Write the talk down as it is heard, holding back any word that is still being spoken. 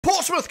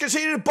Portsmouth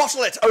continue to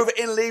bottle it over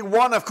in League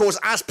One, of course,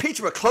 as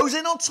Peterborough close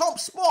in on top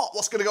spot.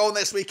 What's going to go on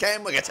this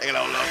weekend? We're going to take a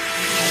little look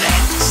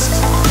next.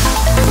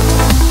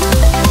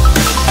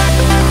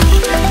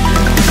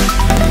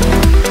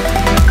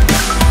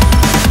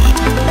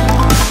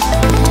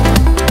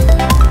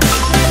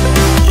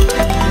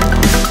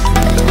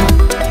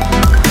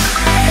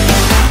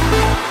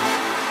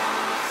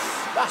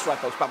 That's right,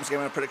 folks. Back again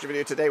on a prediction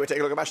video today. We're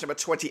taking a look at match number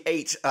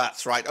 28.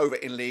 That's right, over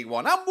in League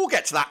One. And we'll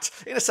get to that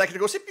in a second. Of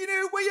course, if you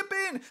knew where you've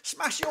been,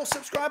 smash your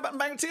subscribe button,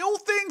 bang, to all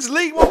things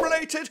League One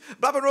related,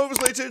 Blackburn Rovers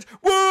related,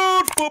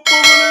 world football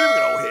related.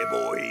 We're all here,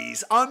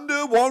 boys.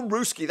 Under one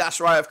Rooski.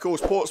 That's right, of course.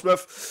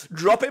 Portsmouth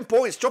dropping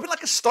points, dropping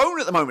like a stone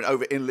at the moment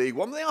over in League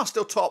One. They are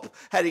still top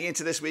heading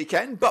into this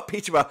weekend, but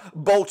Peterborough,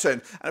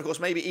 Bolton, and of course,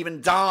 maybe even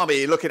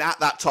Derby looking at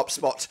that top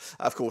spot.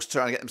 Of course,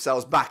 trying to get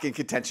themselves back in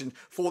contention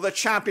for the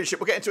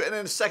championship. We'll get into it in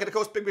a second. Of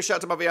course, big shout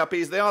out to my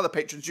VIPs. They are the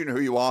patrons. You know who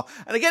you are.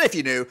 And again, if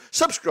you're new,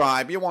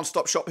 subscribe. Your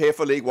one-stop shop here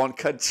for League One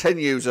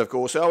continues, of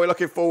course. So we're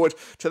looking forward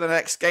to the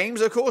next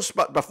games, of course.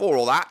 But before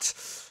all that,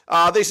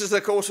 this is,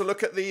 of course, a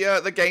look at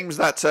the games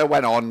that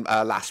went on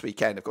last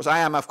weekend. Of course, I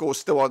am, of course,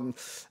 still on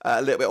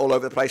a little bit all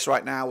over the place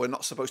right now. We're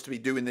not supposed to be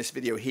doing this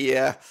video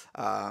here.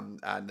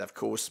 And, of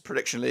course,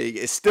 Prediction League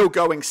is still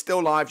going,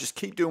 still live. Just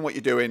keep doing what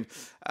you're doing.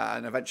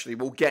 And eventually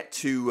we'll get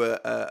to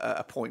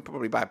a point,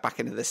 probably by back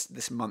into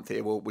this month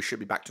here, we should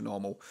be back to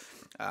normal.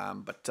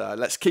 But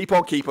let's keep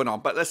on.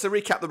 But let's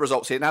recap the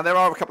results here. Now, there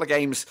are a couple of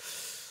games,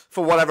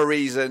 for whatever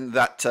reason,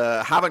 that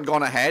haven't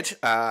gone ahead.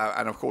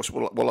 And, of course,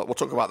 we'll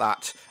talk about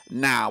that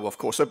now, of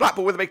course. So,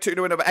 Blackpool with a big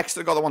 2-0 win over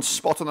Exeter, got the one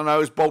spot on the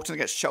nose. Bolton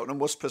against Cheltenham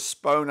was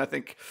postponed. I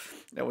think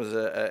there was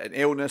an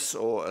illness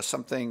or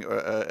something.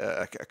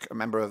 A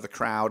member of the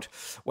crowd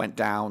went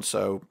down,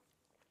 so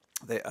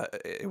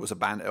it was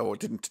abandoned or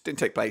didn't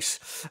take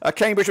place.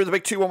 Cambridge with a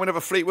big 2-1 win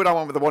over Fleetwood. I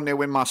went with a 1-0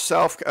 win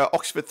myself.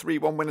 Oxford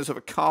 3-1 winners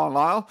over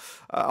Carlisle.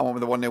 I went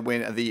with a 1-0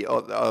 win the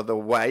other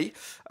way.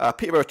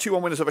 Peterborough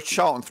 2-1 winners over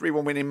Charlton.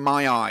 3-1 win in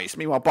my eyes.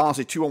 Meanwhile,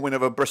 Barnsley 2-1 win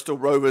over Bristol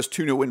Rovers.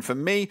 2-0 win for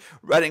me.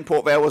 Reading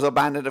Port Vale was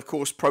abandoned, of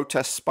course.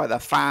 Protests by the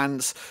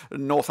fans.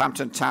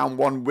 Northampton Town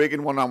won.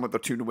 Wigan won on with a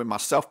 2-0 win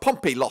myself.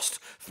 Pompey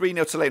lost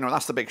 3-0 to Leyton Orient.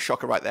 That's the big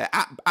shocker right there.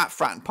 At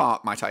Fratton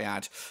Park, might I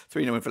add.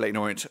 3-0 win for Leyton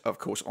Orient, of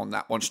course, on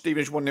that one.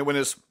 Stevenage 1-0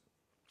 winners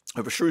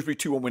over Shrewsbury,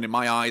 2-1 win in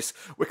my eyes.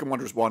 Wycombe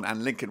Wanderers 1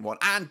 and Lincoln 1.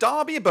 And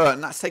Derby and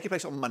Burton, that's taking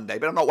place on Monday.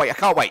 But I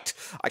can't wait.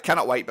 I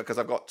cannot wait because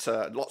I've got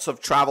lots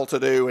of travel to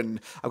do and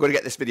I've got to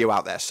get this video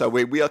out there. So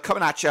we are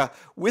coming at you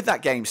with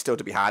that game still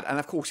to be had. And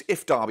of course,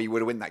 if Derby were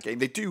to win that game,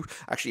 they do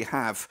actually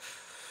have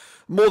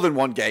more than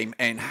one game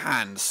in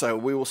hand. So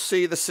we will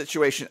see the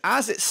situation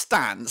as it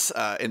stands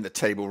in the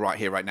table right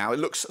here, right now. It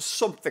looks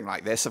something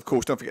like this. Of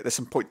course, don't forget there's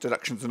some point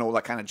deductions and all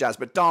that kind of jazz.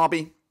 But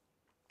Derby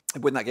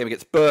win that game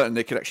against Burton,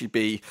 they could actually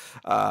be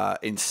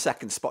in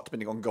second spot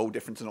depending on goal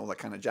difference and all that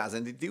kind of jazz.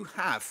 And they do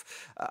have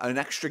an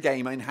extra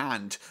game in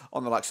hand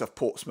on the likes of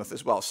Portsmouth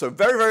as well. So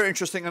very, very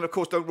interesting. And of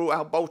course, don't rule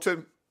out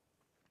Bolton.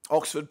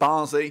 Oxford,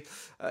 Barnsley.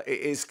 It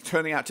is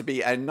turning out to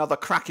be another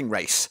cracking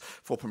race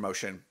for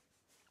promotion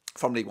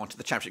from League One to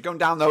the Championship. Going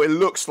down, though, it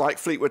looks like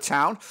Fleetwood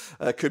Town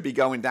could be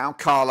going down.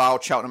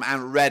 Carlisle, Cheltenham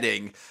and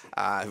Reading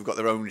who've got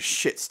their own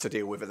shits to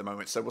deal with at the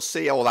moment. So we'll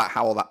see how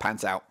all that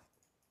pans out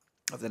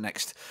of the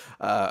next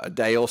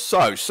day or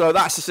so. So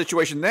that's the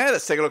situation there.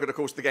 Let's take a look at, of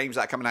course, the games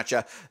that are coming at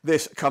you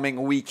this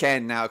coming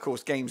weekend. Now, of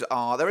course,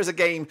 there is a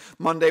game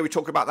Monday. We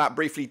talk about that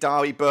briefly.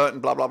 Derby, Burton,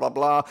 blah, blah, blah,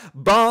 blah.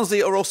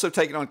 Barnsley are also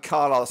taking on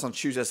Carlisle. That's on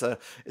Tuesday. So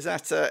is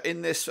that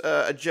in this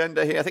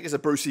agenda here? I think it's a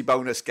Brucey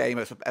bonus game,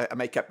 a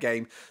make-up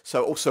game.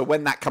 So also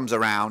when that comes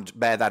around,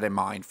 bear that in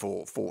mind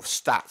for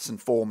stats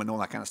and form and all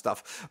that kind of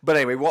stuff. But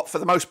anyway, for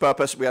the most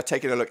purpose, we are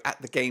taking a look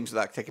at the games that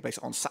are taking place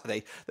on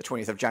Saturday, the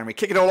 20th of January.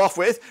 Kicking it all off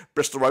with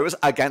Bristol Rovers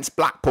against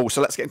Blackpool. So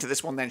let's get into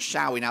this one then,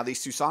 shall we? Now,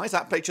 these two sides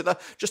that play each other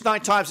just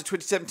 9 times in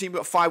 2017. We've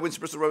got 5 wins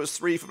for Bristol Rovers,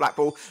 3 for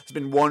Blackpool. There's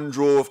been 1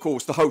 draw, of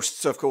course. The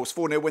hosts, of course,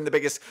 4-0 win the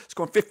biggest.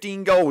 Scoring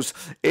 15 goals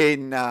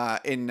in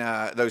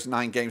those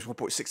 9 games,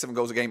 1.67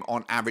 goals a game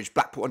on average.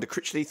 Blackpool under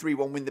Critchley,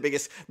 3-1 win the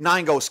biggest.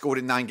 9 goals scored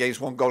in 9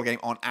 games, 1 goal a game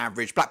on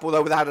average. Blackpool,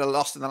 though, without a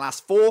loss in the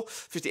last 4,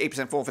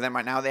 58% form for them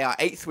right now. They are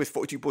 8th with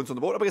 42 points on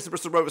the board. Up against the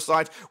Bristol Rovers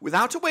side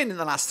without a win in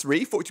the last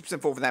 3,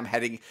 42% form for them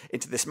heading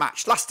into this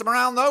match. Last time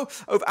around, though,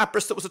 over at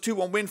Bristol was a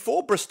 2-1 win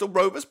for Bristol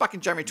Rovers back in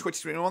January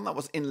 2021. That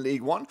was in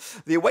League One.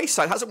 The away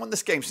side hasn't won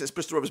this game since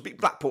Bristol Rovers beat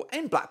Blackpool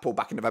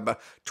back in November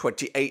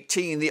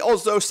 2018. The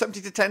odds, though,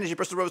 70-10 is your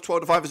Bristol Rovers,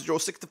 12-5 is a draw,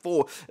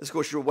 6-4 is, of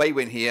course, your away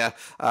win here.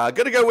 Going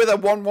to go with a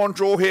 1-1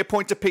 draw here,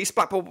 point apiece.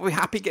 Blackpool will be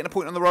happy getting a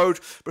point on the road.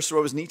 Bristol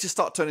Rovers need to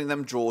start turning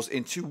them draws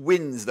into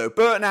wins, though.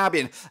 Burton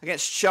Albion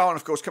against Charlton,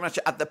 of course, coming at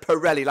you at the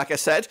Pirelli. Like I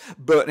said,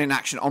 Burton in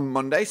action on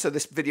Monday, so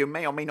this video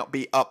may or may not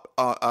be up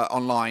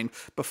online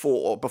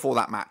before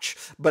that match.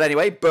 But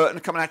anyway, Burton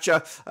coming at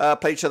matcher.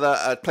 Played each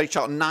other, played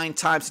Charlton 9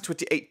 times in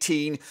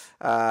 2018.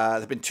 There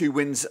have been 2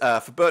 wins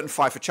for Burton,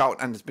 5 for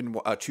Charlton, and there's been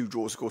 2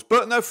 draws, of course.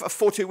 Burton, though,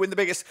 4-2 win, the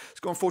biggest,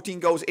 scoring 14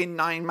 goals in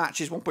 9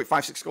 matches,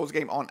 1.56 goals a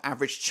game on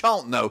average.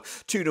 Charlton, though,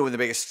 2-0 win, the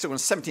biggest, scoring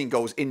 17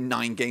 goals in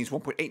 9 games,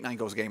 1.89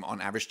 goals a game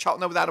on average.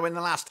 Charlton, though, without a win in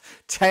the last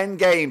 10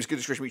 games. Good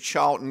description.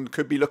 Charlton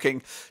could be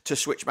looking to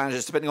switch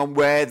managers depending on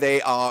where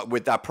they are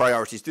with their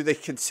priorities. Do they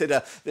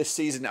consider this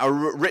season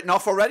written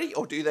off already,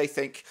 or do they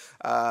think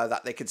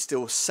that they can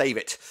still save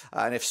it?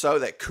 And if so,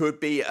 that could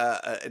be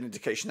an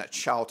indication that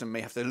Charlton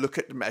may have to look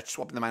at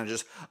swapping the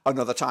managers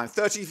another time.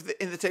 30th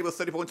in the table,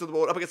 30 points on the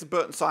board, up against the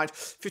Burton side,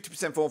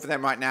 50% form for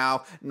them right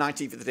now,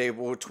 19th at the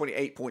table,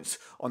 28 points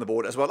on the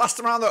board as well. Last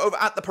time around, though, over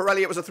at the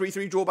Pirelli, it was a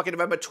 3-3 draw back in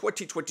November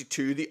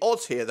 2022. The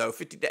odds here, though,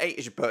 50-8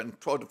 is your Burton,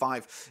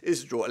 12-5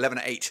 is the draw,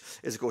 11-8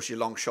 is, of course, your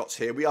long shots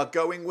here. We are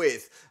going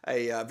with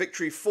a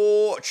victory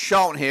for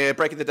Charlton here,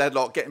 breaking the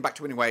deadlock, getting back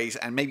to winning ways,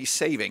 and maybe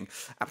saving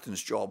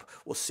Appleton's job.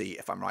 We'll see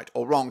if I'm right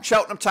or wrong.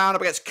 Cheltenham Town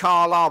up against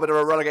Carlisle, bit of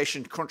a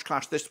relegation crunch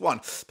clash this one.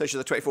 Played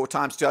the 24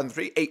 times,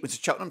 2003, 8 wins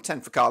for Cheltenham,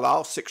 10 for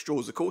Carlisle, 6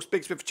 draws, of course.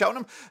 Big spin for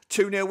Cheltenham,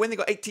 2-0 win. They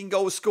got 18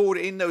 goals scored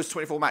in those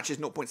 24 matches,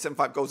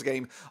 0.75 goals a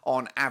game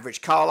on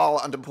average.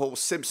 Carlisle under Paul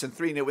Simpson,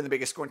 3-0 win, the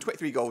biggest, scoring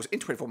 23 goals in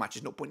 24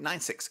 matches,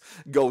 0.96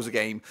 goals a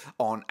game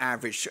on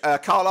average.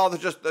 Carlisle,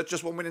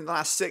 just 1 win in the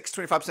last 6,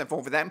 25%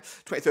 form for them,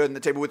 23rd in the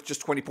table with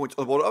just 20 points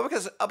on the board.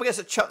 Up against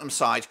the Cheltenham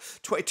side,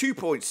 23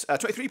 points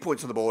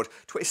on the board,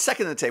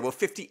 22nd in the table,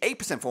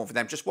 58% form for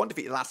them, just 1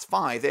 defeat in the last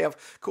 5. They have,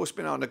 of course,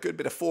 been on a good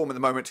bit of form at the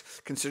moment,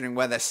 considering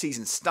where their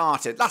season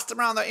started. Last time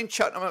around, though, in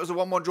Cheltenham, it was a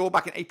 1-1 draw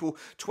back in April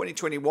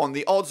 2021.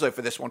 The odds, though,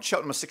 for this one,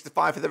 Cheltenham are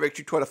 6-5 for the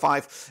victory,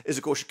 12-5 is,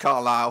 of course, your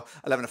Carlisle,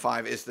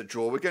 11-5 is the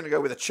draw. We're going to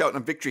go with a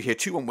Cheltenham victory here,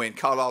 2-1 win.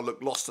 Carlisle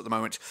look lost at the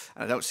moment,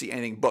 and I don't see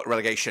anything but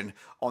relegation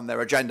on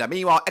their agenda.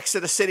 Meanwhile,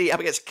 Exeter City up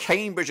against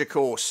Cambridge, of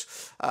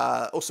course.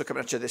 Also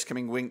coming at you this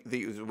coming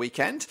the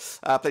weekend.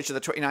 Played each other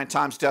 29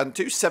 times,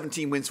 2002.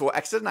 17 wins for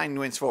Exeter, 9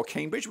 wins for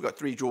Cambridge. We've got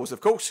 3 draws,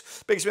 of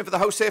course. Biggest win for the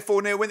hosts here,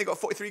 4-0 win. They got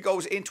 43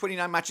 goals in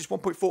 29 matches,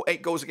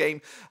 1.48 goals a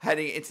game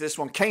heading into this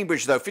one.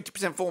 Cambridge, though,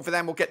 50% form for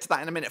them. We'll get to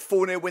that in a minute.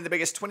 4-0 win, the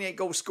biggest, 28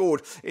 goals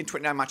scored in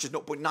 29 matches,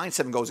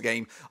 0.97 goals a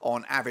game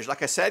on average.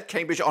 Like I said,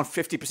 Cambridge on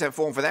 50%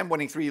 form for them,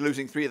 winning 3,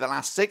 losing 3 of the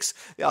last 6.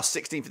 They are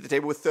 16th at the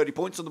table with 30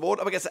 points on the board.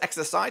 Up against the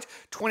Exeter side,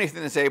 20th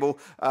in the table,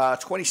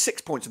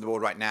 26 points on the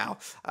board right now.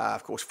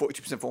 Of course,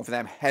 42% form for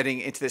them heading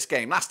into this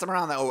game. Last time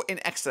around, though,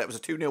 in Exeter, it was a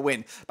 2-0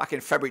 win back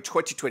in February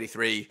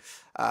 2023.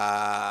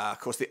 Of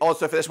course, the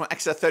odds are for this one,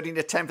 Exeter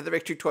 13-10 for the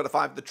victory,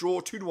 12-5 the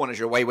draw, 2-1 as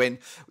your away win.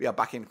 We are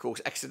back in, of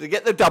course, Exeter to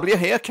get the W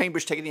here.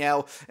 Cambridge taking the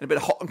L in a bit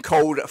of hot and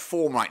cold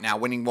form right now,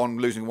 winning 1,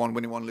 losing 1,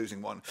 winning 1,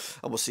 losing 1.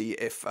 And we'll see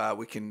if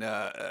we can,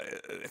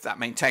 if that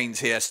maintains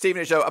here.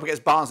 Stevenage, though, up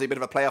against Barnsley, a bit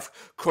of a playoff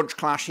crunch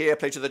clash here.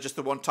 Played each other just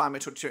the one time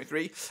in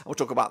 2023. And we'll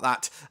talk about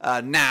that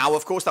now.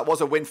 Of course, that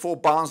was a win for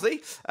Barnsley.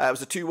 It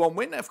was a 2-1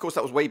 win. Of course,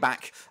 that was way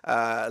back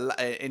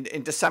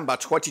in December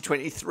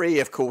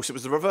 2023, of course. It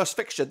was the reverse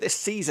fixture this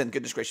season.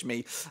 Goodness gracious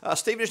me.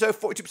 Stevenage, though,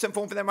 42%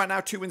 form for them right now.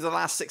 2 wins in the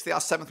last 6. They are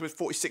 7th with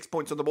 46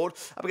 points on the board.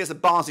 Up against the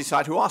Barnsley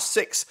side, who are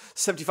 6th,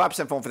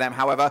 75% form for them.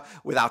 However,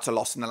 without a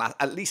loss in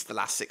at least the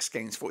last 6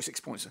 games, 46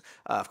 points,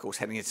 of course,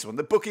 heading into this one.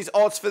 The bookies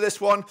odds for this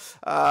one,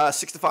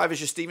 6-5 is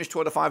your Stevenage,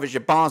 12-5 is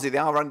your Barnsley. They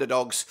are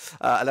underdogs.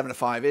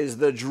 11-5 is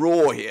the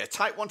draw here.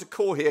 Tight one to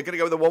call here. Going to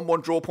go with a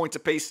 1-1 draw, point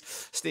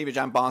apiece. Stevenage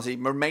and Barnsley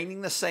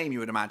remaining the same, you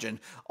would imagine,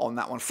 on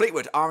that one.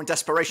 Fleetwood are in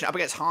desperation up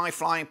against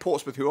high-flying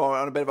Portsmouth, who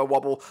are on a bit of a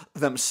wobble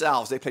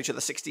themselves. They played each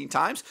other 16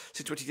 times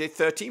since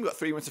 2013. We've got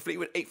 3 wins for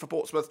Fleetwood, 8 for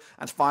Portsmouth,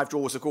 and 5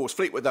 draws, of course.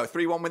 Fleetwood, though,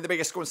 3-1 win, the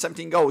biggest, scoring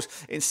 17 goals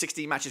in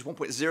 16 matches,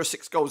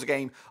 1.06 goals a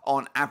game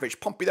on average.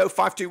 Pompey, though,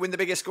 5-2 win, the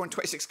biggest, scoring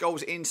 26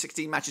 goals in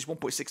 16 matches,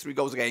 1.63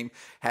 goals a game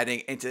heading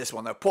into this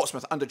one, though.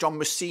 Portsmouth under John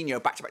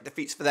Mousinho, back-to-back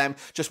defeats for them.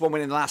 Just 1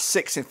 win in the last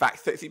 6, in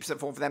fact. 33%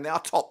 form for them. They are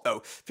top,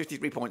 though.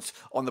 53 points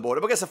on the board.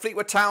 Up against the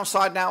Fleetwood Town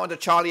side now under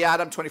Charlie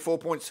Adam, 24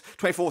 points,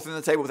 24th in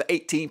the table with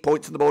 18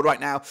 points on the board right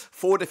now.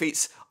 4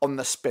 defeats on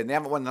the spin. They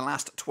haven't won the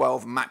last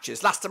 12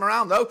 matches. Last time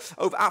around, though,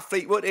 over at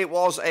Fleetwood, it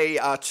was a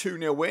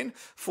 2-0 win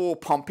for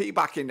Pompey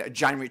back in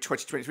January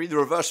 2023. The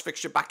reverse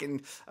fixture back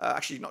in,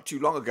 actually not too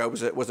long ago,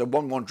 was a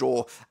 1-1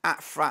 draw at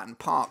Fratton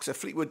Park. So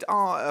Fleetwood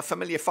are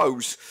familiar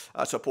foes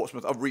to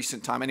Portsmouth of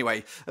recent time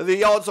anyway.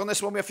 The odds on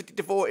this one, we have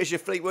 50-4 is your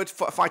Fleetwood,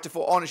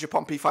 5-4 on is your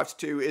Pompey,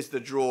 5-2 is the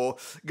draw.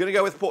 Going to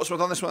go with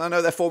Portsmouth on this one. I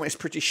know their form is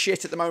pretty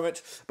shit at the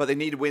moment, but they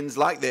need wins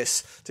like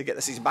this to get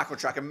the season back on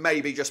track and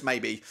maybe, just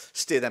maybe,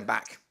 steer them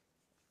back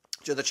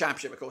to the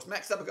Championship, of course.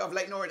 Next up, we've got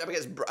Leyton Orient up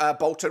against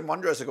Bolton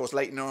Wanderers, of course.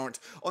 Leyton Orient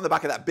on the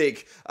back of that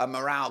big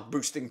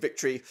morale-boosting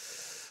victory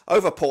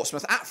over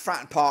Portsmouth at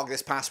Fratton Park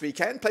this past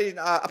weekend. Played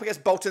up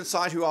against Bolton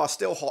side, who are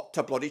still hot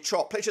to bloody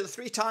trot. Played each other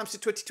 3 times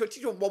in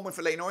 2020. 1 win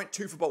for Leyton Orient,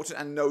 2 for Bolton,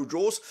 and no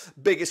draws.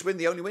 Biggest win,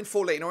 the only win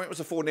for Leyton Orient, was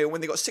a 4-0 win.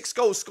 They got 6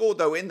 goals scored,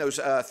 though, in those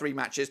 3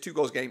 matches. 2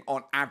 goals a game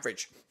on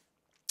average.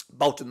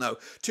 Bolton, though,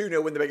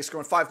 2-0 win, the biggest,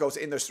 scoring 5 goals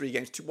in those 3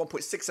 games,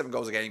 1.67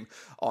 goals a game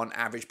on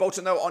average.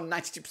 Bolton, though, on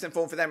 92%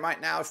 form for them right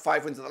now,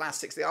 5 wins in the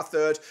last 6. They are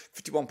third,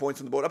 51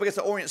 points on the board. Up against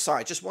the Orient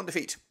side, just 1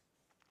 defeat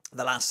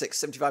The last 6,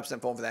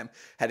 75% form for them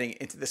heading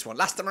into this one.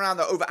 Last time around,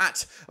 though, over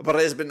at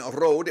Brisbane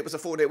Road, it was a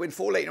 4-day win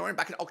for Leyton Orient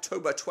back in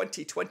October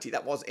 2020.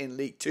 That was in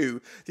League 2.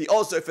 The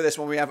odds, though, for this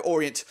one, we have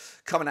Orient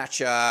coming at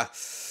you.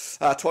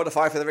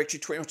 12-5 for the victory,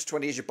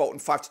 21-20 is your Bolton,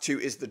 5-2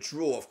 is the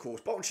draw, of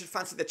course. Bolton should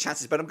fancy their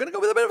chances, but I'm going to go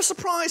with a bit of a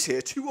surprise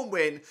here. 2-1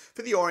 win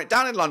for the Orient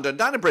down in London,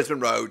 down in Brisbane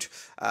Road,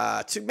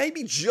 to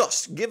maybe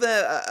just give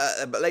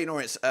Leyton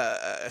Orient's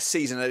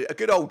season a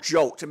good old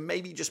jolt, and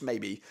maybe, just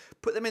maybe,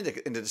 put them into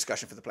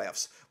discussion for the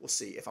playoffs. We'll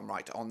see if I'm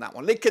right on that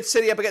one. Lincoln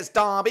City up against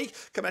Derby,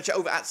 coming at you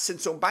over at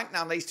Sinsong Bank.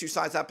 Now, these two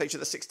sides have played each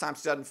other 6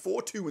 times,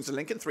 2004. 2 wins for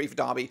Lincoln, 3 for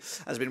Derby.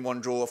 Has been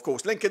 1 draw, of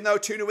course. Lincoln, though,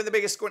 2-0 win the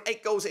biggest, scoring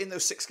 8 goals in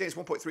those 6 games,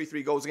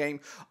 1.33 goals a game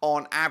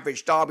on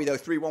average. Derby, though,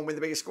 3-1 win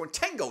the biggest, scoring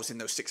 10 goals in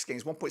those 6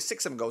 games,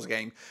 1.67 goals a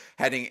game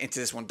heading into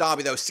this one.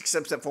 Derby, though,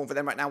 67% form for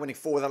them right now, winning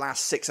 4 of the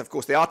last 6. Of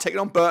course, they are taking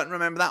on Burton,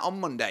 remember that, on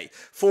Monday.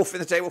 4th in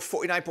the table,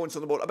 49 points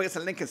on the board. Up against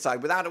the Lincoln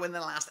side, without a win in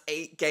the last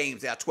 8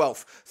 games, they are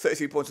 12th,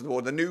 33 points on the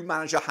board. The new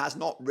manager has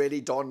not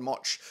really done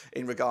much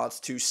in regards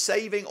to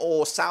saving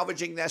or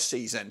salvaging their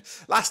season.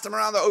 Last time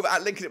around, though, over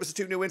at Lincoln, it was a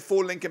 2-0 win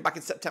for Lincoln back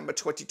in September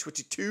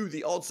 2022.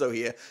 The odds, though,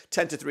 here,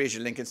 10-3 is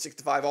your Lincoln,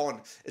 6-5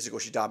 on is, of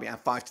course, your Derby, and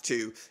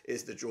 5-2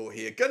 is the draw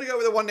here. Going to go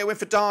with a 1-0 win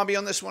for Derby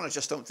on this one. I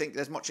just don't think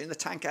there's much in the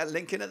tank at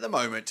Lincoln at the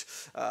moment.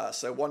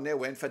 So 1-0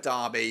 win for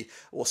Derby.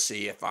 We'll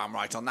see if I'm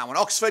right on that one.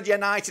 Oxford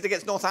United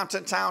against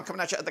Northampton Town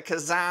coming at you at the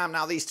Kazam.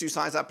 Now, these two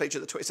sides have played each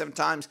other 27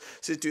 times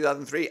since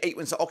 2003. 8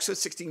 wins for Oxford,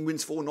 16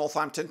 wins for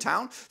Northampton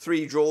Town.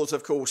 3 draws,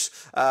 of course.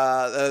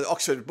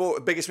 Oxford,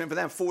 biggest win for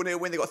them, 4-0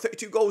 win. They got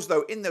 32 goals,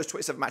 though, in those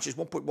 27 matches,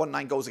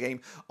 1.19 goals a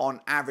game on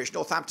average.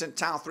 Northampton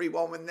Town,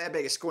 3-1 win, their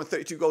biggest, scoring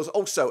 32 goals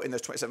also in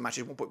those 27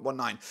 matches,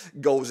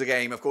 1.19 goals a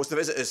game. Of course, the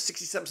visitors,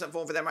 67%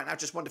 form for them right now,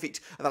 just 1 defeat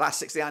in the last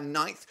 6. They are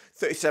 9th,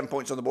 37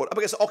 points on the board. Up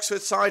against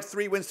Oxford side,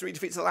 3 wins, 3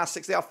 defeats in the last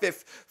 6. They are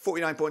 5th,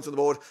 49 points on the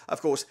board.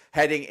 Of course,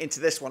 heading into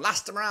this one.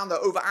 Last time around, though,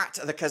 over at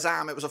the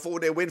Kazam, it was a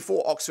 4-0 win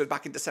for Oxford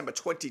back in December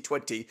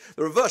 2020.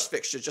 The reverse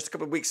fixture just a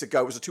couple of weeks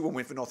ago was a 2-1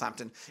 win for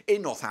Northampton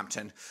in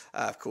Northampton,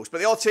 of course. But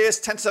the odds here is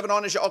 10-7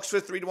 on is your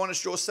Oxford, 3-1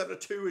 is your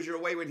 7-2 is your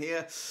away win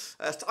here.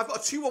 I've got a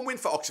 2-1 win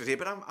for Oxford here,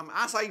 but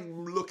as I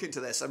look into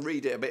this and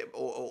read it a bit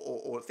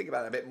or think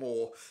about it a bit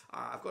more,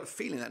 I've got a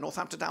feeling that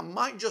Northampton Town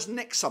might just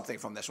nick something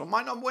from this one.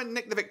 Might not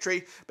nick the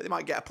victory, but they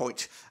might get a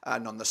point,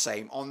 none the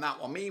same on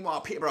that one.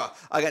 Meanwhile, Peterborough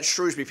against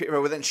Shrewsbury.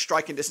 Peterborough within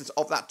striking distance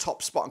of that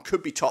top spot and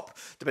could be top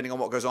depending on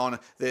what goes on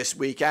this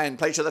weekend.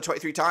 Played each other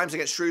 23 times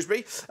against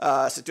Shrewsbury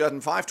since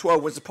 2005.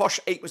 12 wins to Posh,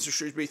 8 wins to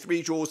Shrewsbury,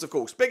 3 draws, of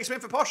course. Biggest win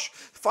for Posh,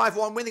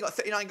 5-1 win. They got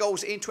 39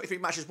 goals in 23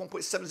 matches,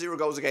 1.70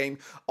 goals a game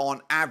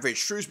on average.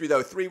 Shrewsbury,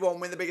 though, 3-1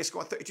 win. The biggest,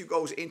 scoring 32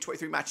 goals in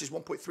 23 matches,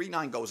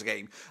 1.39 goals a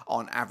game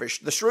on average.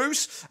 The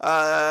Shrews,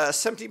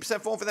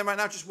 17% form for them right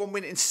now, just 1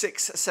 win in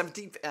 6,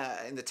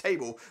 17th in the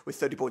table with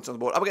 30 points on the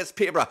board. Up against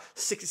Peterborough,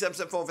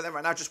 67% form for them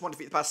right now, just 1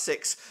 defeat the past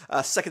 6,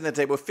 second in the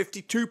table with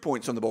 52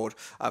 points on the board,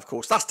 of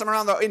course. Last time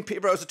around, though, in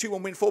Peterborough, it was a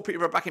 2-1 win for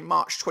Peterborough back in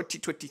March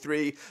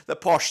 2023. The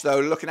Posh, though,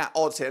 looking at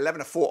odds here,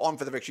 11-4 on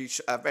for the victory,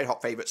 very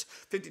hot favourites,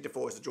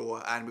 15-4 is the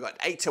draw, and we've got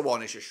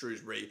 8-1 is your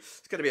Shrewsbury.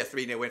 It's going to be a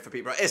 3-0 win for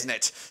Peterborough, isn't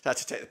it?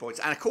 To take the points,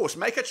 and of course,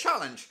 make a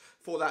challenge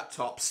for that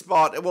top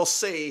spot. We'll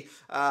see,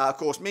 of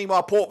course.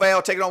 Meanwhile, Port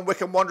Vale taking on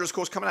Wycombe Wanderers, of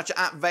course, coming at you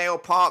at Vale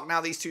Park.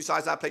 Now, these two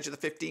sides have played each other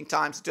 15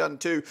 times, done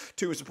 2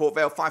 wins for Port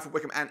Vale, 5 for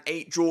Wycombe, and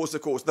 8 draws,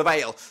 of course. The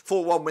Vale,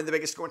 4-1 win, the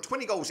biggest, scoring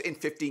 20 goals in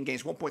 15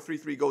 games,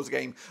 1.33 goals a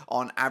game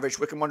on average.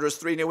 Wycombe Wanderers,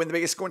 3-0 win, the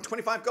biggest, scoring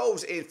 25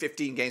 goals in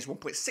 15 games,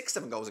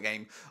 1.67 goals a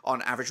game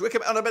on average.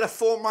 Wycombe on a bit of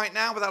form right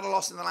now, without a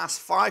loss in the last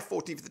 5,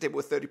 14th for the table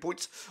with 30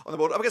 points on the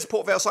board. Up against the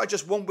Port Vale side,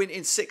 just 1 win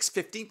in 6,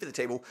 15th for the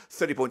table,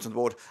 30 points on the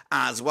board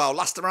as well.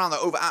 Last time around,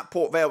 though, over at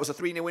Port Vale was a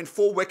 3-0 win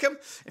for Wycombe.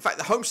 In fact,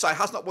 the home side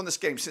has not won this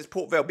game since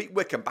Port Vale beat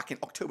Wycombe back in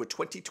October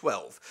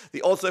 2012.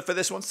 The odds, though, for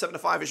this one,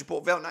 7-5 is your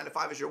Port Vale,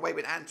 9-5 is your away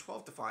win, and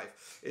 12-5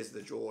 is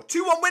the draw.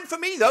 2-1 win for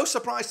me, though.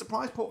 Surprise,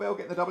 surprise. Port Vale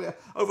getting the W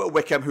over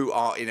Wycombe, who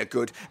are in a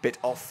good bit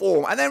of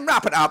form. And then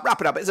wrap it up.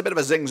 It's a bit of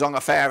a zing-zong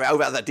affair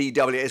over at the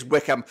DW. It's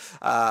Wycombe.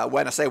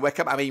 When I say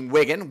Wycombe, I mean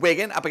Wigan.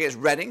 Wigan up against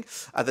Reading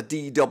at the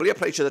DW.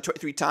 Played each other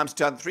 23 times,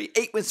 2003.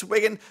 8 wins for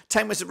Wigan,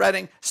 10 wins for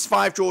Reading,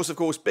 5 draws, of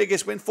course.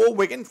 Biggest win for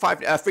Wigan,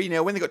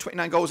 3-0 win. They got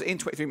 29 goals in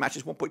 23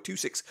 matches,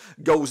 1.26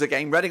 goals a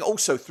game. Reading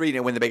also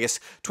 3-0 win, the biggest,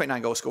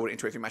 29 goals scored in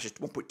 23 matches,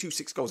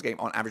 1.26 goals a game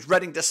on average.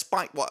 Reading,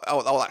 despite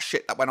all that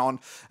shit that went on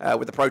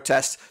with the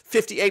protests,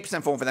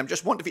 58% form for them,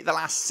 just 1 defeat the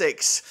last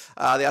 6.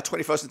 They are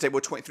 21st in the table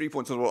with 23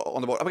 points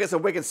on the board. Up against the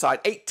Wigan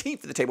side,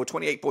 18th in the table,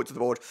 28 points on the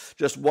board,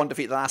 just 1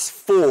 defeat the last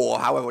 4.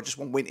 However, just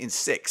 1 win in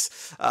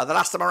 6. The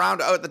last time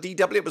around at the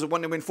DW, it was a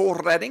 1-0 win for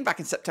Reading back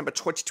in September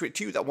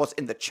 2022. That was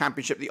in the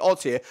Championship. The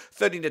odds here,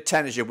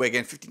 13-10 is your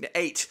Wigan,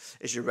 15-8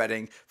 is your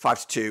Reading,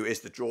 5-2 is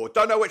the draw.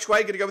 Don't know which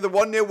way. Going to go with a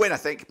 1-0 win, I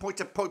think. Point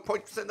in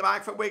the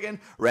bag for Wigan.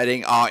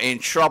 Reading are in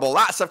trouble.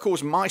 That's, of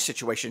course, my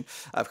situation,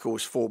 of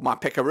course, for my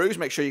pickaroos.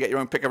 Make sure you get your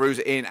own pickaroos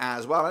in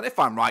as well. And if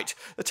I'm right,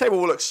 the table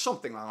will look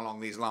something along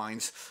these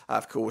lines.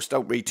 Of course,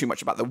 don't read too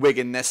much about the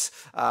Wigan-ness.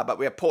 But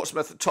we have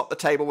Portsmouth at the top of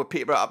the table with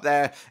Peterborough up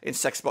there in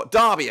second spot.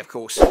 Derby, of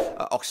course,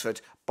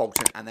 Oxford,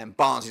 Bolton, and then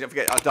Barnsley. Don't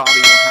forget, Derby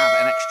will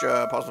have an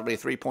extra, possibly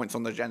 3 points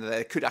on the agenda there.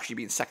 They could actually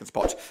be in second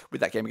spot with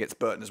that game against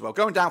Burton as well.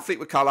 Going down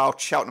Fleetwood, Carlisle,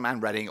 Cheltenham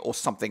and Reading, or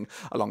something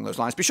along those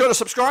lines. Be sure to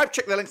subscribe.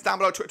 Check the links down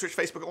below, Twitter, Twitch,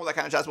 Facebook, all that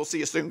kind of jazz. We'll see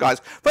you soon, guys,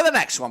 for the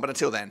next one. But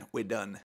until then, we're done.